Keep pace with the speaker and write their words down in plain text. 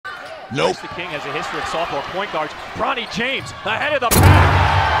Nope. The King has a history of sophomore point guards. Bronny James ahead of the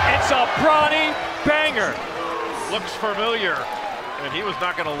pack. It's a Bronny banger. Looks familiar, and he was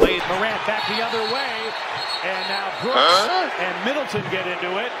not going to lay. Morant back the other way, and now Brooks and Middleton get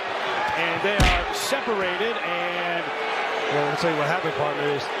into it, and they are separated. And well, I'll tell you what happened,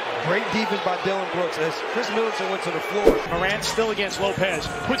 partner, is great defense by Dylan Brooks as Chris Middleton went to the floor. Morant still against Lopez,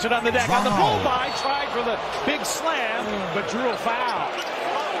 puts it on the deck. On the bull by, tried for the big slam, but drew a foul.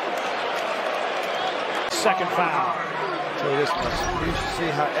 Second foul. I'll tell you this much, you should see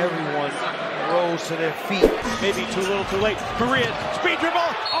how everyone rose to their feet. Maybe too little, too late. Korea, speed dribble.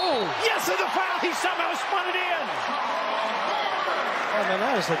 Oh, yes, and the foul. He somehow spun it in. Oh man,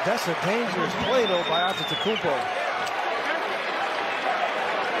 that's a dangerous play though by Antetokounmpo.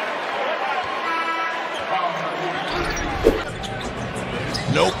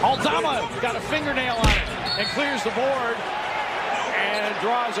 Nope. Aldama got a fingernail on it and clears the board and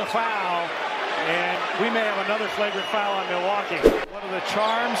draws a foul. And we may have another flagrant foul on Milwaukee. One of the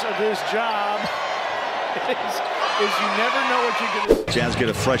charms of this job is you never know what you're going to see. Jazz get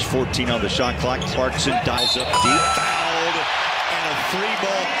a fresh 14 on the shot clock. Clarkson dials up deep, fouled, and a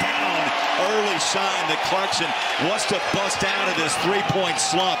three-ball down. Early sign that Clarkson wants to bust out of this three-point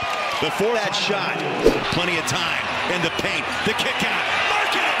slump. Before that shot, plenty of time in the paint. The kick out.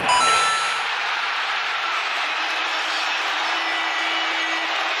 Mark it!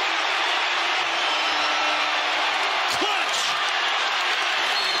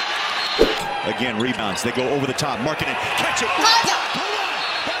 Again, rebounds. They go over the top. Mark it in. Catch it. Hold on.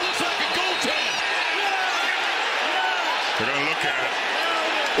 That looks like a goaltend. They're going to look at it.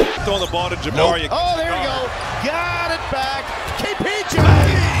 Throw the ball to Jabari. Nope. Oh, there you go. Got it back. KPJ.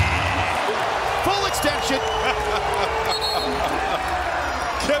 Full extension.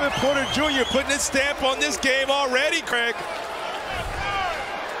 Kevin Porter Jr. putting his stamp on this game already, Craig.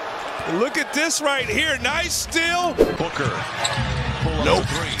 Look at this right here. Nice steal. Booker. Nope.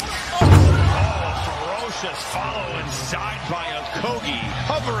 Ferocious follow inside by Okogie,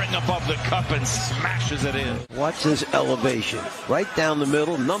 hovering above the cup and smashes it in. Watch this elevation. Right down the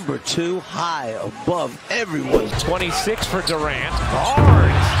middle, number 2, high above everyone. 26 for Durant.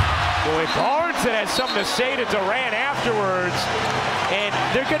 Barnes. Boy, Barnes that has something to say to Durant afterwards. And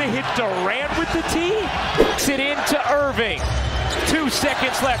they're going to hit Durant with the tee. Kicks it into Irving. 2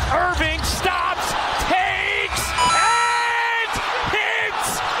 seconds left. Irving stops, takes, and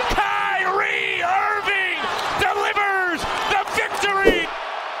hits. Kyrie Irving delivers the victory.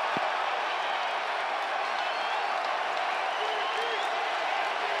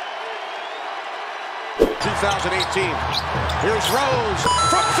 Here's Rose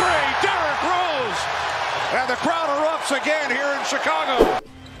from 3. Derrick Rose. And the crowd erupts again here in Chicago.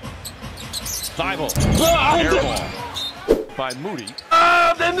 Thibault. Airball by Moody.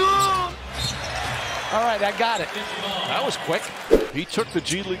 All right, I got it. That was quick. He took the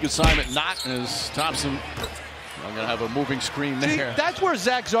G League assignment, not as Thompson. I'm going to have a moving screen there. See, that's where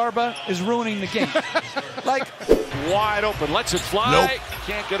Zach Zarba is ruining the game. Like, wide open, lets it fly. Nope.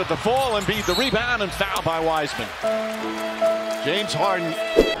 Can't get it to fall. Embiid the rebound and foul by Wiseman. James Harden.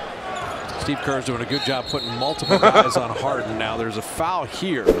 Steve Kerr's doing a good job putting multiple guys on Harden. Now there's a foul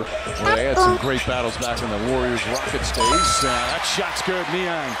here. Well, they had some great battles back in the Warriors-Rockets days. That shot's good.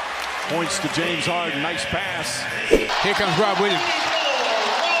 Neon points to James Harden. Nice pass. Here comes Rob Williams.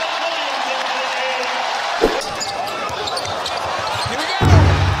 Here we go.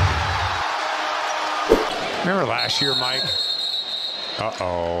 Remember last year, Mike?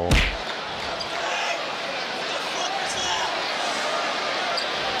 Uh-oh.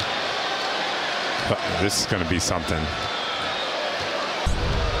 This is going to be something.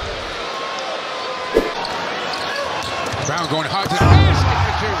 Brown going hard to the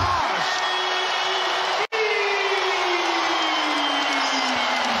basket.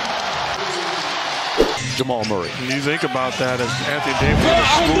 Jamal Murray. When you think about that, as Anthony Davis did a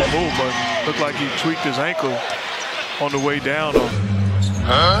smooth move, but looked like he tweaked his ankle on the way down. Ooh,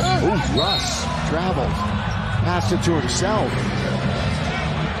 Russ traveled, passed it to himself.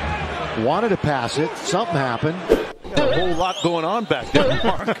 Wanted to pass it, something happened. A whole lot going on back there,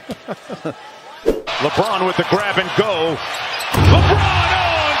 Mark. LeBron with the grab and go. LeBron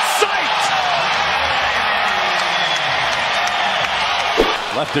on sight!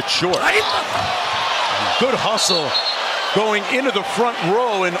 Left it short. Good hustle going into the front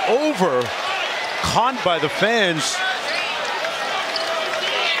row and over. Caught by the fans.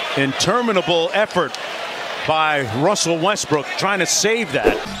 Interminable effort by Russell Westbrook trying to save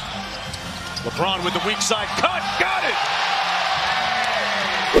that. LeBron with the weak side cut, got it!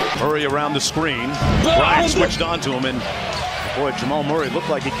 Murray around the screen. Bryant switched onto him, and Boy, Jamal Murray looked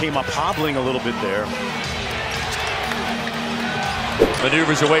like he came up hobbling a little bit there.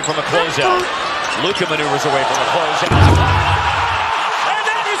 Maneuvers away from a closeout. Luka maneuvers away from a closeout. And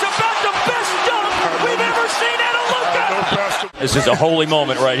that is about the best dunk we've ever seen out of Luka. This is a holy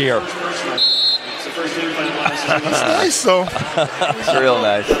moment right here. It's nice, though. It's real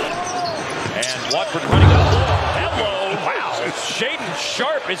nice. And Watford running up. Hello. Wow. Shaden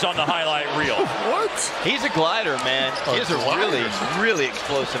Sharp is on the highlight reel. What? He's a glider, man. He's a really, really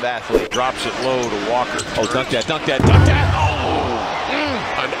explosive athlete. Drops it low to Walker. Oh, dunk that, dunk that, dunk that. Oh,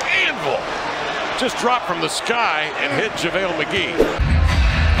 an anvil. Just dropped from the sky and hit JaVale McGee.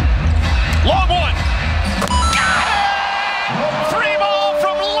 Long one.